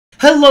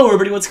Hello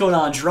everybody, what's going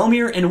on? Jerome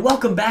here, and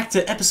welcome back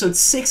to episode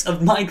 6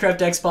 of Minecraft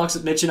Xbox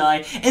with Mitch and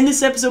I. In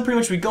this episode, pretty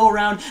much we go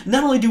around,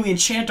 not only do we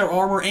enchant our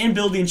armor and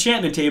build the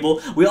enchantment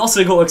table, we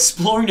also go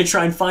exploring to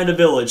try and find a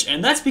village.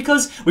 And that's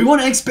because we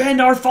want to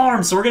expand our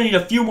farm, so we're going to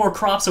need a few more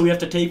crops that we have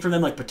to take from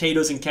them, like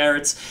potatoes and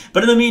carrots.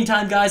 But in the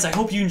meantime, guys, I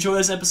hope you enjoy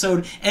this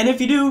episode, and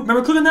if you do,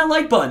 remember clicking that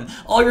like button.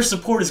 All your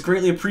support is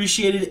greatly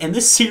appreciated, and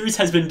this series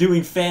has been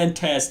doing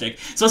fantastic.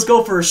 So let's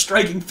go for a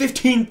striking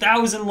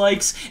 15,000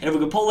 likes, and if we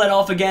can pull that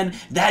off again,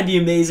 that'd be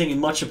amazing and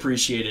much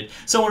appreciated.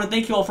 So I want to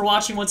thank you all for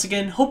watching once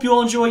again. Hope you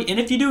all enjoy, and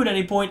if you do at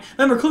any point,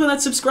 remember click on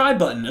that subscribe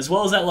button as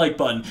well as that like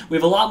button. We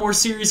have a lot more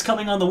series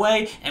coming on the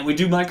way, and we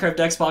do Minecraft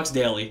Xbox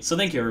daily. So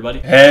thank you, everybody.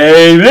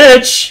 Hey,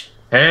 Mitch!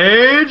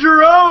 Hey,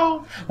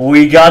 Jerome!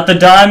 We got the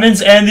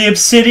diamonds and the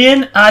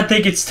obsidian. I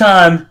think it's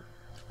time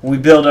we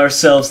build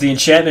ourselves the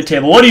enchantment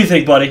table. What do you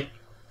think, buddy?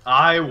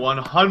 I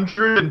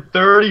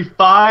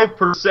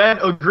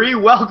 135% agree.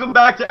 Welcome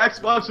back to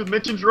Xbox with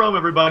Mitch and Jerome,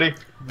 everybody.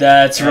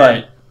 That's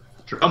right.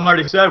 Jerome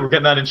already said we're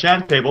getting that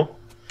enchant table.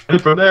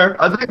 And from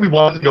there, I think we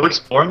wanted to go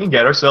exploring and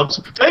get ourselves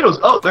some potatoes.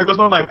 Oh, there goes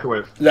my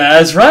microwave.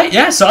 That's right,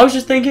 yeah. So I was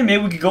just thinking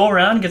maybe we could go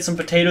around and get some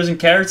potatoes and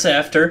carrots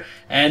after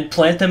and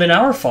plant them in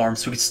our farm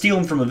so we could steal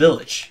them from a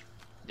village.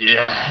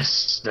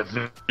 Yes, the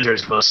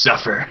villagers will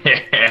suffer.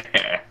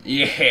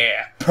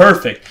 Yeah,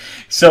 perfect.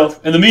 So,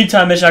 in the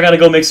meantime, Mitch, I gotta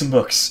go make some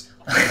books.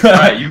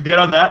 Alright, you get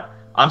on that.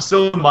 I'm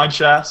still in mine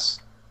shafts.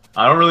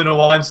 I don't really know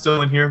why I'm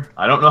still in here.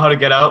 I don't know how to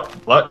get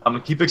out, but I'm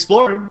gonna keep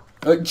exploring.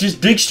 Just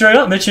dig straight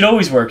up, Mitch. It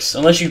always works.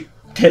 Unless you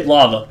hit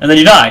lava, and then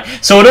you die.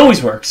 So it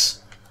always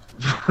works.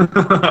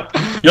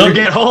 You'll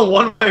get home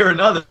one way or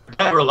another.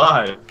 Never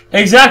alive.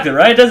 Exactly,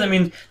 right? It doesn't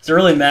mean, does it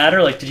really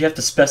matter? Like, did you have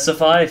to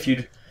specify if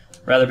you'd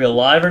rather be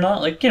alive or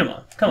not? Like, come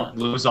on, come on.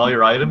 Lose all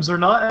your items or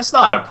not? That's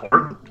not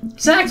important.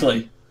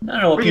 Exactly. I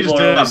don't know what you people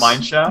just are did always... that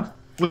mine shaft.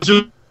 It was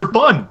just for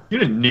fun. You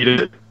didn't need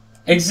it.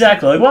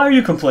 Exactly. Like, why are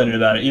you complaining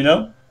about it, you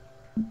know?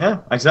 Yeah,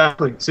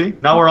 exactly. See?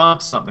 Now we're on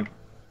to something.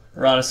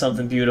 We're on to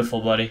something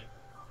beautiful, buddy.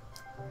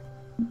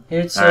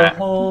 It's a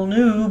whole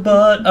new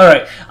butt.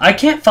 Alright, I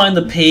can't find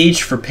the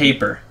page for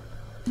paper.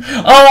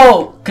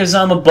 Oh, because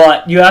I'm a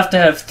butt. You have to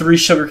have 3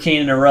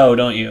 sugarcane in a row,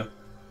 don't you?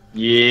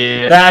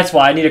 Yeah. That's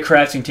why I need a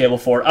crafting table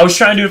for it. I was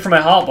trying to do it for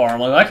my hotbar. I'm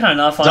like, I kind of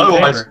not find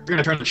Otherwise, paper. you're going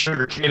to turn the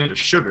sugar cane into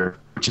sugar,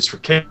 which is for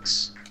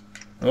cakes.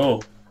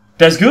 Oh,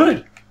 that's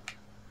good.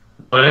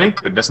 But it ain't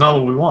good. That's not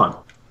what we want.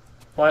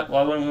 Why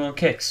wouldn't we want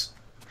cakes?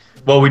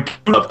 Well, we do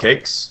love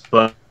cakes,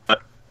 but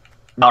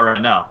not right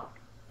now.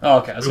 Oh,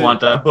 okay. We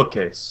want that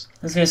bookcase. I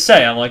was going to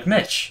say, I'm like,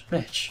 Mitch.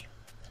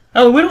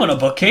 Oh, we don't want a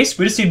bookcase.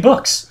 We just need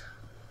books.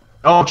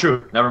 Oh,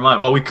 true. Never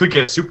mind. Well, we could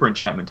get a super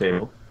enchantment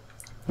table.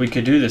 We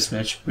could do this,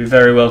 Mitch. We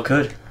very well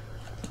could.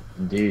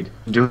 Indeed.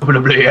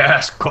 Indubitably,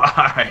 yes,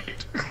 quite.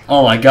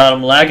 Oh my god,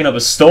 I'm lagging up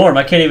a storm.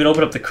 I can't even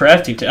open up the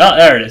crafting table. Oh,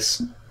 there it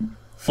is.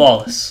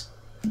 Flawless.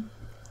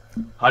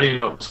 How do you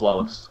know it's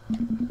flawless?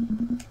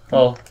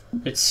 Well,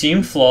 it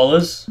seemed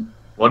flawless.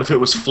 What if it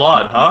was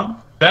flawed, huh?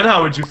 Then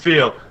how would you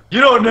feel?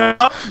 You don't know.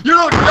 You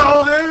don't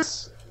know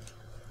this.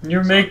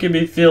 You're making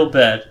me feel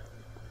bad.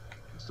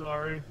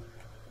 Sorry.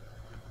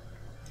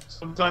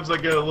 Sometimes I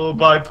get a little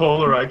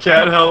bipolar. I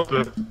can't help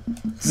it.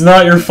 It's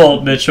not your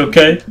fault, Mitch,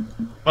 okay?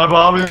 My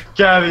mom is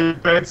can't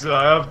eat pizza.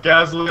 I have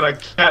gasoline. I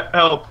can't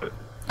help it.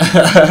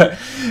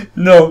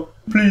 No,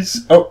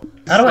 please. Oh,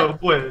 how do I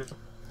Please.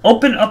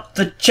 open up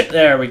the chip?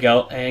 There we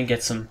go, and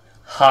get some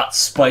hot,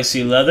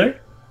 spicy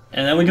leather,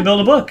 and then we can build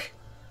a book.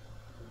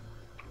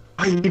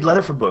 Oh, you need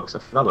leather for books. I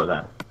forgot about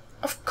that.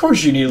 Of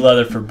course you need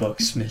leather for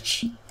books,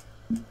 Mitch.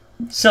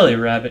 Silly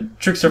rabbit.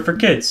 Tricks are for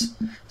kids.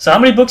 So how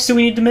many books do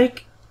we need to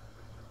make?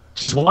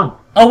 Just one.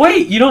 Oh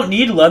wait, you don't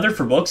need leather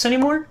for books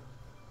anymore?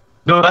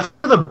 No, that's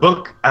for the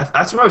book.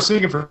 That's what I was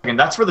thinking for a second.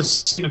 That's for the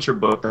signature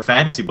book, the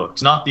fancy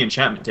books, not the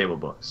enchantment table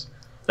books.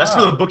 That's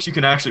for the books you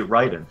can actually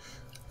write in.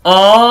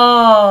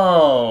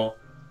 Oh!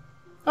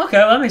 Okay,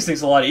 well, that makes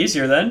things a lot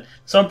easier then.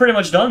 So I'm pretty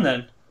much done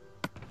then.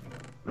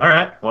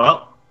 Alright,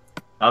 well,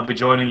 I'll be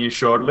joining you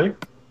shortly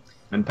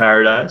in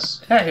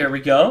paradise. Yeah, here we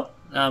go.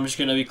 I'm just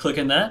going to be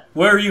clicking that.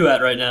 Where are you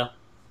at right now?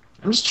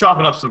 I'm just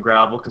chopping up some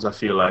gravel because I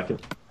feel like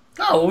it.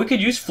 Oh, well, we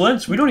could use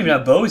flints. We don't even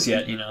have bows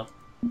yet, you know.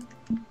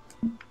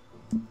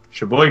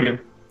 Sheboygan.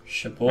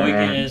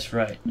 Sheboygan is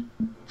right.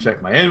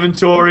 Check my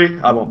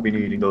inventory. I won't be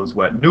needing those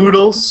wet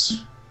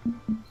noodles.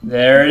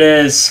 There it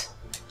is.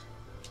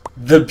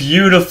 The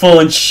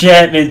beautiful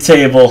enchantment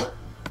table.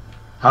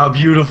 How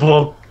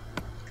beautiful.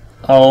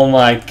 Oh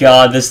my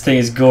god, this thing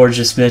is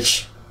gorgeous,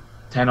 Mitch.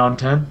 10 on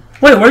 10.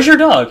 Wait, where's your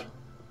dog?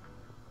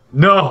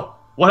 No.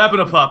 What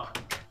happened to Pup?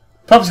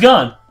 Pup's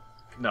gone.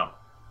 No.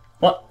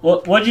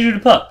 What'd you do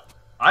to Pup?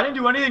 I didn't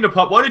do anything to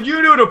Pup. What did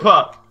you do to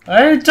Pup?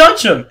 I didn't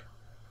touch him.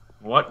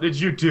 What did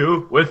you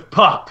do with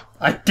Pup?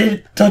 I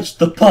didn't touch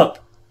the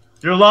pup.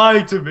 You're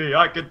lying to me.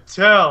 I could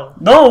tell.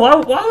 No, why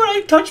would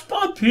I touch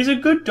Pup? He's a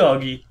good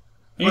doggy.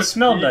 He But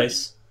smelled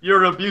nice.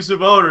 You're an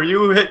abusive owner.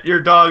 You hit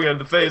your dog in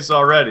the face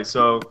already,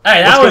 so...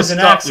 Hey, that was an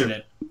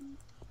accident.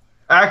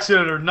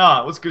 Accident or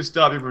not, what's going to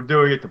stop you from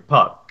doing it to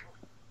Pup?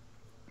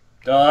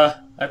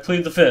 I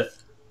plead the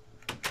fifth.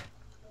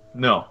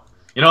 No.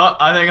 You know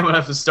what? I think I'm gonna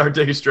have to start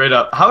digging straight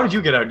up. How did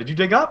you get out? Did you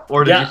dig up,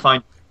 or did you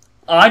find?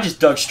 I just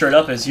dug straight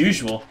up as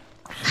usual.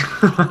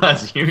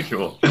 As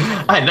usual.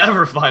 I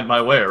never find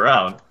my way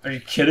around. Are you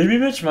kidding me,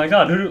 Mitch? My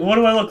God, what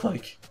do I look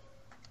like?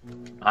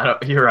 I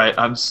don't. You're right.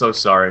 I'm so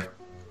sorry.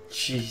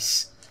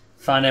 Jeez,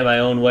 finding my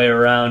own way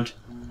around.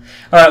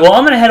 All right, well,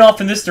 I'm gonna head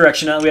off in this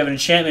direction now that we have an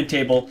enchantment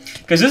table,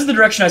 because this is the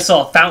direction I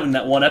saw a fountain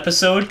that one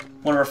episode,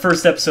 one of our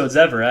first episodes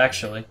ever,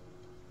 actually.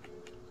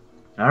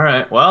 All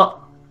right.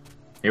 Well,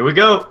 here we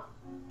go.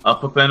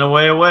 Up, and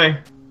away.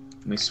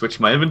 Let me switch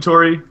my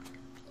inventory.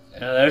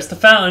 There's the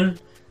fountain,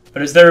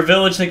 but is there a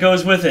village that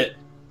goes with it?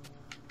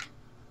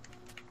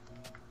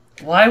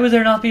 Why would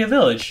there not be a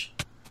village?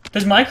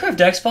 Does Minecraft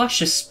Xbox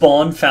just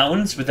spawn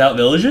fountains without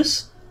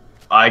villages?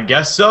 I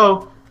guess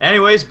so.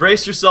 Anyways,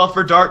 brace yourself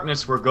for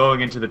darkness. We're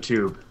going into the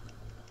tube.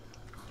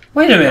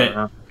 Wait a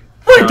minute.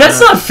 Wait, that's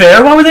not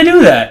fair. Why would they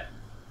do that?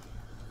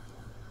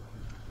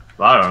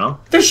 I don't know.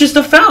 There's just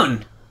a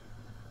fountain.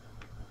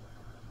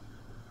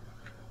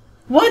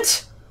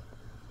 What?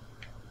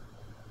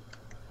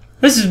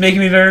 This is making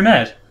me very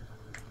mad.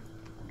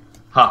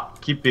 Ha,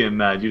 keep being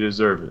mad. You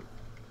deserve it.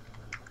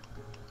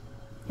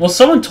 Well,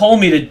 someone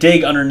told me to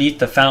dig underneath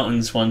the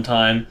fountains one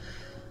time.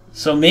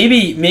 So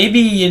maybe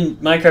in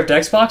Minecraft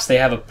Xbox they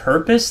have a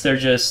purpose. They're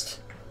just...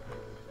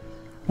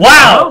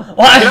 Wow! Oh,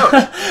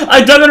 Well,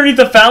 I dug underneath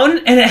the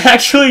fountain and it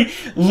actually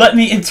let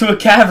me into a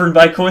cavern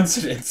by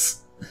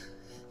coincidence.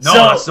 No,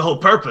 that's the whole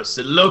purpose.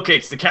 It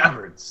locates the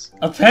caverns.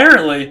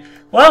 Apparently.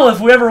 Well, if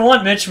we ever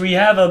want, Mitch, we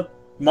have a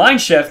mine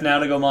shaft now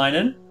to go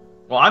mining.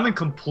 Well, I'm in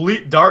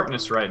complete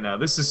darkness right now.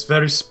 This is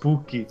very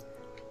spooky.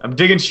 I'm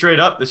digging straight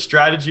up. The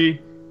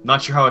strategy,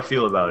 not sure how I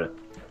feel about it.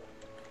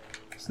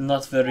 It's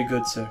not very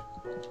good, sir.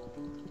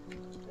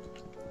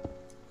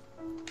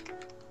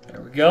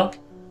 There we go.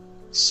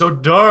 So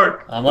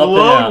dark. I'm up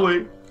lonely.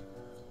 and out.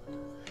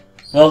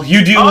 Well,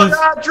 you deal with...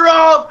 God,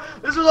 Jerome!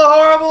 This is a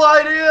horrible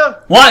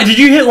idea! Why? Did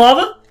you hit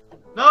lava?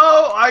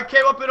 No, I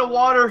came up in a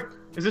water.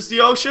 Is this the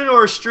ocean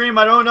or a stream?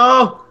 I don't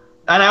know.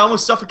 And I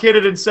almost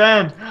suffocated in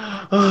sand.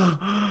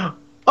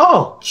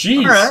 Oh,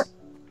 jeez. Right.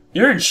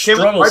 You're in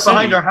struggle right city.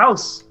 Behind our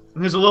house.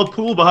 And there's a little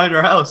pool behind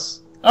our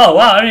house. Oh,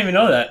 wow, I didn't even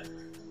know that.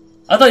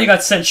 I thought you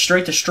got sent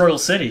straight to Struggle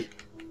City.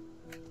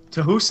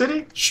 To who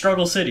city?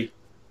 Struggle City.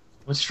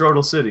 What's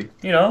Strudel City?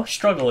 You know,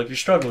 struggle, like you're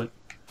struggling.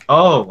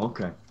 Oh,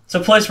 okay. It's a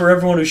place where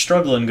everyone who's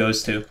struggling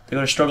goes to. They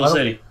go to Struggle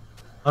City.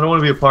 I don't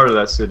want to be a part of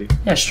that city.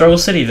 Yeah, Struggle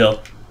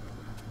Cityville.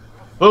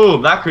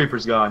 Boom, that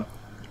creeper's gone.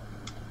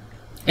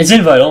 It's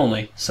invite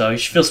only, so you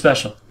should feel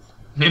special.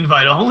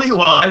 Invite only?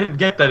 Well, I didn't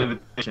get that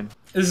invitation.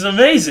 This is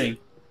amazing.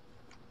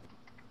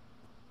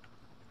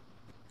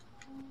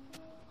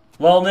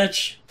 Well,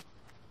 Mitch.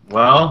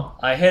 Well,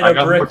 I hit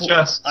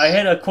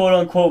a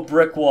quote-unquote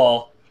brick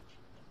wall.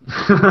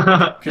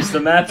 Because the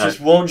map just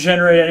won't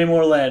generate any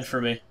more land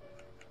for me.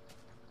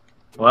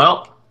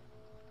 Well,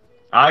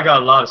 I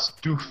got a lot of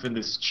stuff in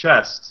this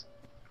chest.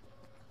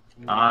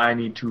 I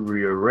need to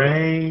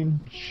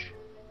rearrange.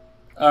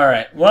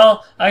 Alright,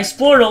 well, I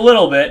explored a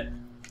little bit.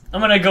 I'm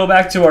gonna go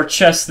back to our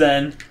chest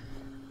then.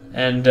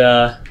 And,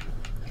 I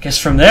guess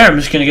from there I'm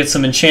just gonna get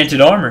some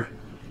enchanted armor.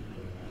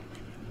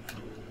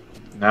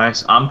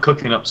 Nice. I'm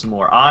cooking up some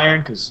more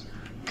iron, because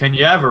can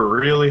you ever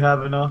really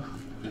have enough?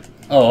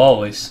 Oh,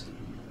 always.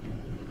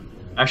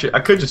 Actually, I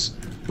could just...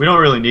 We don't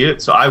really need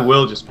it, so I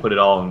will just put it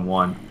all in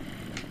one.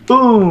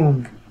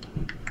 Boom!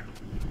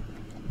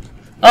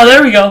 Oh,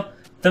 there we go.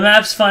 The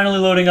map's finally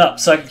loading up,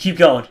 so I can keep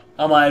going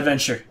on my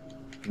adventure.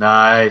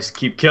 Nice.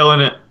 Keep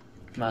killing it.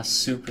 My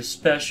super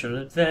special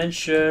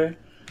adventure.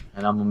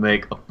 And I'm gonna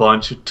make a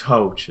bunch of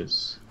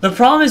torches. The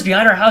problem is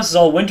behind our house is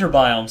all winter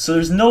biome, so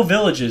there's no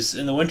villages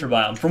in the winter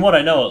biome, from what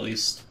I know at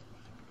least.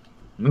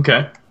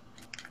 Okay.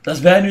 That's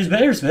bad news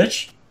bears,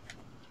 Mitch.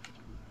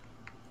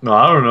 No,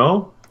 I don't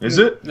know. Is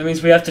it? That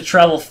means we have to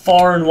travel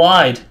far and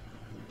wide.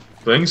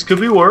 Things could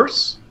be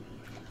worse.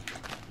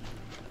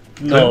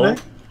 No. I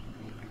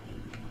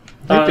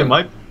think they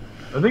might.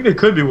 I think it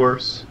could be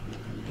worse.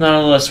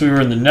 Not unless we were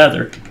in the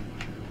Nether.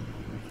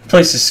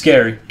 Place is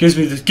scary. Gives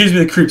me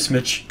the creeps,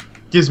 Mitch.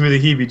 Gives me the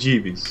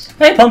heebie-jeebies.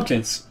 Hey,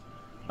 pumpkins.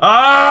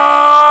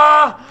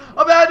 Ah!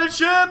 Abandoned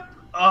ship!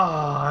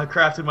 Ah, I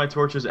crafted my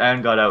torches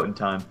and got out in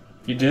time.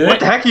 You did? What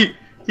the heck?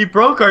 He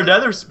broke our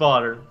nether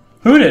spawner.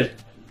 Who did?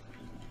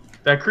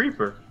 That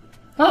creeper.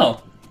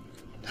 Oh.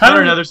 Not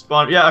our nether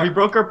spawner. Yeah, he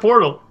broke our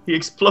portal. He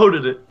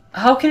exploded it.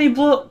 How can he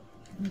blow...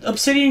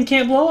 Obsidian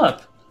can't blow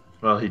up.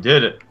 Well, he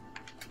did it.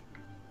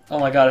 Oh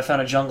my god, I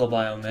found a jungle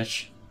biome,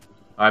 Mitch.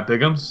 Alright,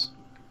 Bigums.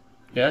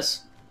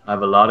 Yes? I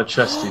have a lot of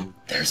chesting.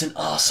 There's an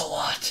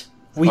ocelot.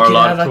 We can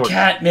have a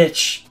cat,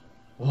 Mitch.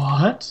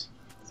 What?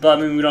 But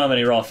I mean, we don't have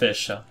any raw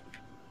fish, so.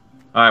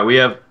 Alright, we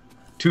have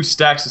 2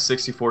 stacks of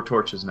 64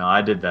 torches now.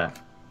 I did that.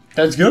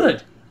 That's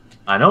good.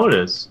 I know it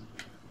is.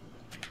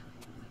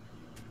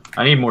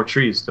 I need more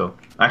trees, though.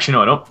 Actually,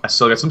 no, I don't. I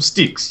still got some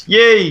sticks.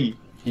 Yay!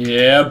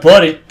 Yeah,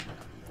 buddy.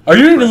 Are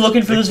you even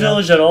looking for this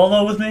village at all,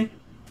 though, with me?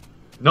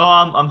 No,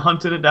 I'm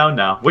hunting it down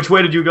now. Which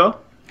way did you go?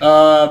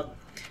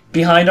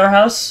 Behind our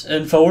house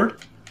and forward.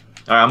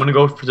 Alright, I'm gonna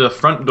go to the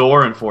front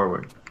door and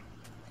forward.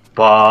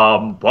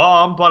 Bum,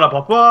 bum, ba da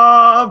ba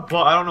bum,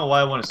 bum. I don't know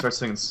why I want to start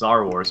singing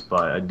Star Wars,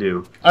 but I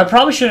do. I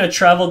probably shouldn't have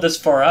traveled this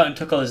far out and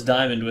took all this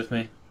diamond with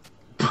me.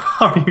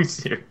 Are you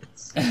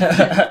serious?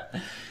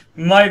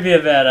 Might be a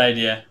bad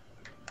idea.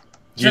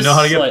 Do you know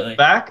how to get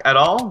back at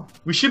all?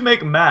 We should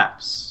make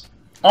maps.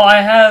 Oh,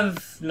 I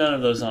have none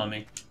of those on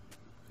me.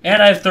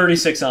 And I have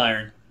 36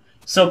 iron.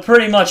 So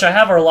pretty much I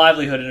have our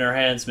livelihood in our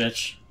hands,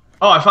 Mitch.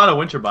 Oh, I found a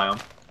winter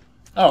biome.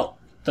 Oh,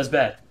 that's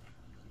bad.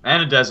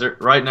 And a desert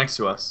right next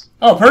to us.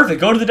 Oh, perfect.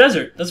 Go to the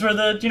desert. That's where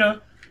the, you know,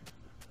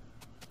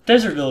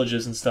 desert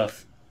villages and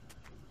stuff.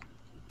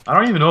 I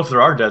don't even know if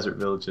there are desert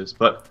villages,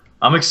 but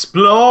I'm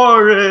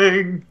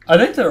exploring. I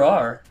think there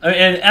are.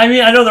 I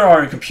mean, I know there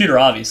are in computer,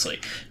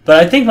 obviously.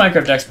 But I think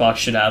Minecraft Xbox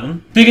should have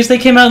them. Because they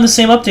came out in the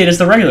same update as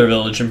the regular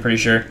village, I'm pretty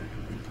sure.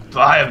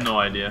 I have no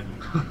idea.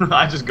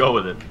 I just go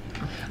with it.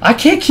 I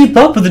can't keep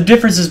up with the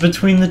differences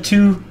between the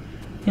two,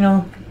 you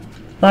know,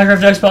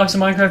 Minecraft Xbox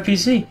and Minecraft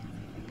PC.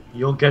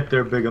 You'll get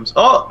there, Bigums.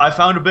 Oh, I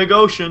found a big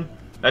ocean.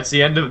 That's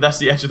the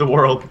edge of the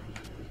world.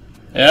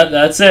 Yeah,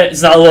 that's it.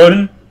 It's not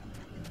loading.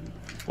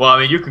 Well, I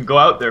mean, you can go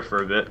out there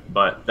for a bit,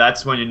 but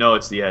that's when you know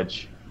it's the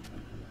edge.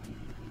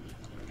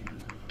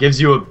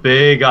 Gives you a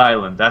big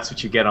island. That's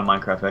what you get on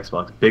Minecraft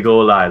Xbox. Big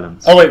old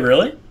islands. Oh, wait,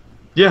 really?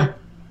 Yeah.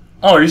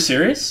 Oh, are you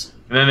serious?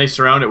 And then they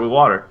surround it with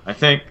water, I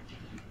think.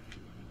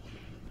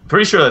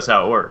 Pretty sure that's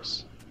how it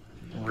works.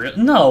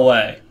 No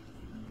way.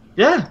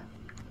 Yeah.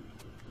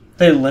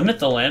 They limit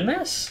the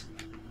landmass?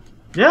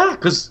 Yeah,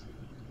 because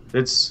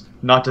it's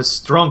not as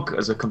strong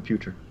as a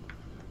computer.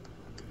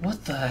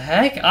 What the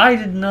heck? I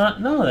did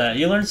not know that.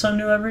 You learn something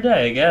new every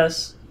day, I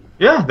guess.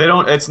 Yeah, they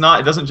don't. It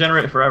doesn't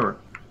generate forever.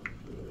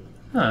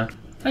 Huh.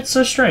 That's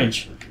so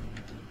strange.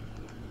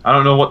 I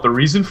don't know what the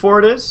reason for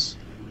it is.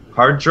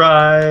 Hard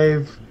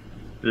drive,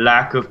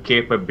 lack of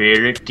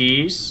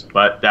capabilities,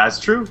 but that's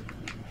true.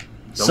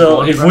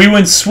 So if we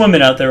went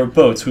swimming out there with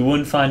boats, we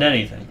wouldn't find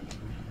anything.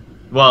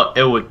 Well,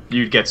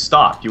 you'd get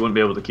stopped. You wouldn't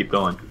be able to keep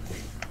going.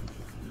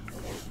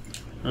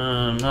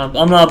 I'm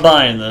not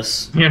buying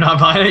this. You're not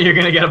buying it? You're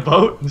gonna get a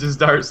boat and just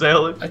start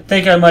sailing? I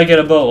think I might get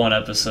a boat one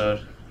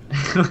episode.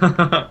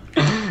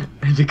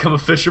 And become a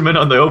fisherman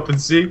on the open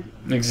sea?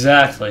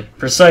 Exactly.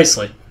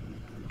 Precisely.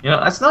 You know,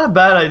 that's not a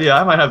bad idea.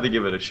 I might have to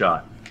give it a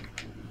shot.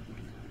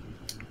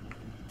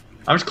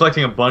 I'm just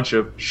collecting a bunch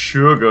of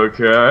sugar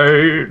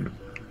cane.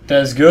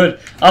 That's good.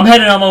 I'm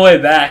heading on my way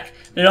back.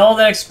 Did all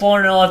that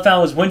exploring and all I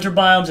found was winter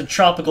biomes and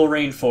tropical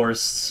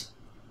rainforests.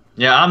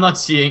 Yeah, I'm not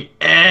seeing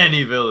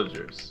any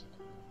villagers.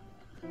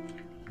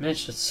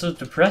 Mitch, that's so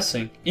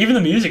depressing. Even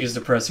the music is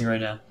depressing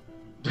right now.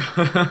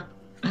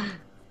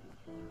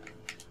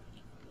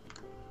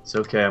 It's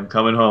okay, I'm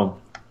coming home.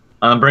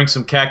 I'm gonna bring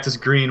some cactus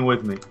green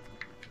with me.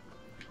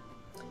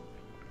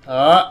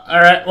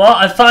 Alright. Well,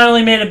 I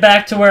finally made it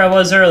back to where I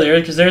was earlier,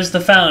 because there's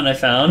the fountain I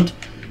found.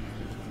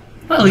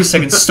 Well, at least I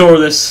can store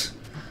this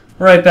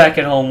right back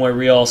at home where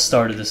we all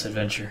started this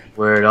adventure.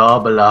 Where it all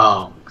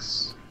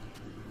belongs.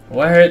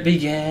 Where it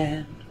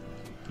began.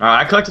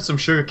 Alright, I collected some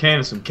sugar cane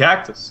and some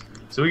cactus.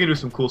 So we can do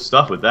some cool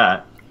stuff with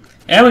that.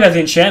 And we got the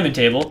enchantment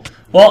table.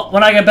 Well,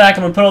 when I get back,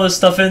 I'm going to put all this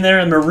stuff in there,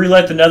 and I'm going to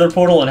relight the nether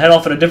portal and head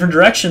off in a different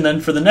direction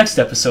then for the next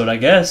episode, I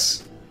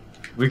guess.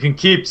 We can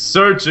keep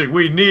searching.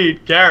 We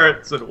need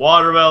carrots and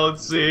watermelon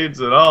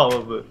seeds and all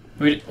of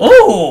it.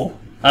 Oh!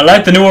 I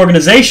like the new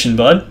organization,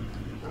 bud.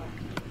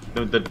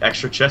 The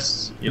extra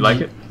chests, you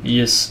like it?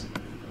 Yes.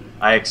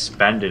 I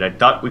expanded. I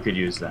thought we could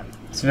use that.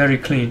 It's very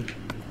clean.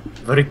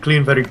 Very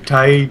clean, very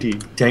tidy.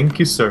 Thank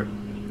you, sir.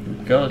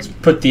 Go, let's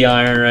put the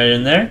iron right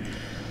in there.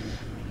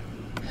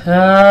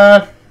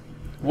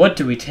 What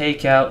do we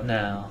take out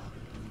now?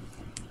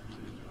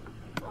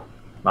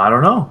 I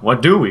don't know.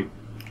 What do we?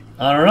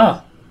 I don't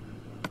know.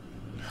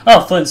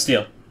 Oh, flint and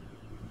steel.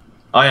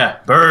 Oh yeah,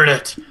 burn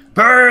it.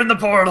 Burn the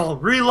portal.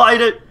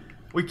 Relight it.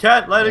 We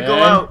can't let it go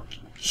out.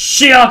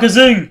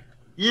 Shiakazing!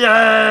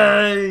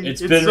 Yay!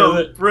 It's been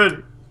so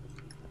pretty.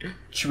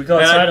 Should we go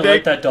outside and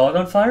light that dog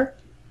on fire?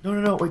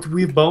 No. Wait, do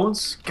we have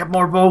bones? Get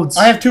more bones.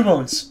 I have 2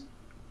 bones.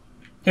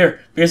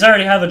 Here, because I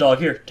already have a dog.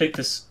 Here, take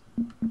this.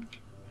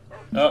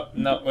 Oh,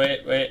 no,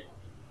 wait.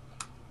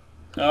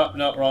 Oh,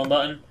 no, wrong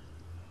button.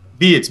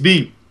 B, it's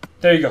B.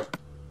 There you go.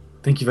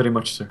 Thank you very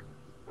much, sir.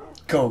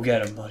 Go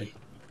get him, buddy.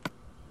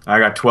 I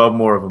got 12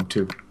 more of them,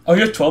 too. Oh,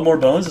 you have 12 more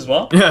bones as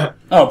well? Yeah.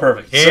 Oh,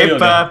 perfect. Hey, so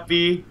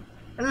puppy.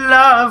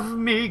 Love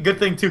me. Good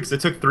thing, too, because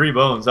it took 3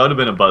 bones. That would have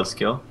been a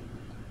buzzkill.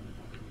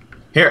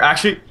 Here,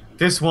 actually,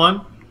 this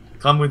one.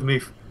 Come with me.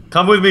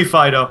 Come with me,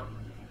 Fido.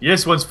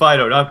 This one's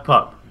Fido, not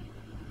Pup.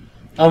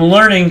 I'm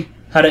learning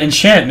how to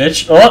enchant,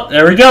 Mitch. Oh,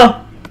 there we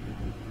go.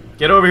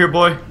 Get over here,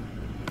 boy.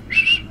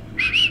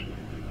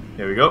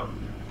 There we go.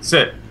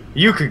 Sit.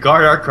 You could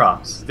guard our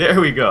crops.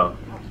 There we go.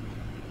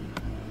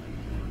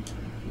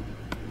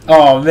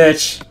 Oh,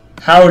 Mitch.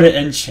 How to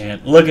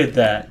enchant. Look at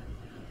that.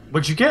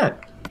 What'd you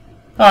get?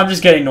 Oh, I'm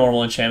just getting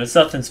normal enchantments.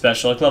 Nothing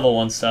special, like level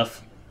 1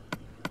 stuff.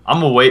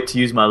 I'm gonna wait to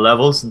use my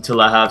levels until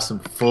I have some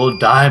full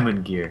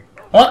diamond gear.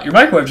 Oh, your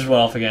microwave just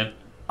went off again.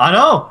 I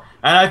know!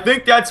 And I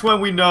think that's when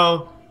we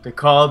know to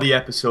call the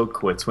episode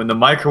quits, when the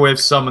microwave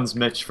summons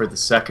Mitch for the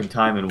second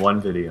time in one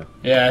video.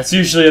 Yeah, it's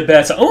usually a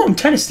bad sign. Oh, I'm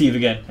kind of Steve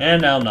again,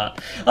 and now I'm not.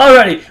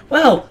 Alrighty,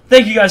 well,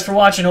 thank you guys for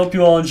watching. Hope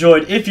you all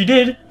enjoyed. If you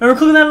did, remember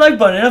clicking that like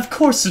button, and of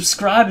course,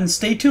 subscribe and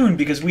stay tuned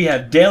because we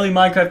have daily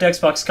Minecraft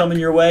Xbox coming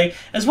your way,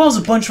 as well as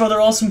a bunch of other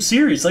awesome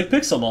series like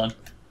Pixelmon.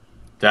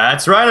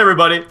 That's right,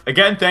 everybody.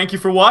 Again, thank you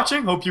for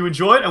watching. Hope you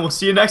enjoyed, and we'll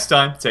see you next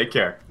time. Take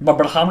care.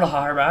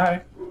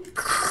 Bye.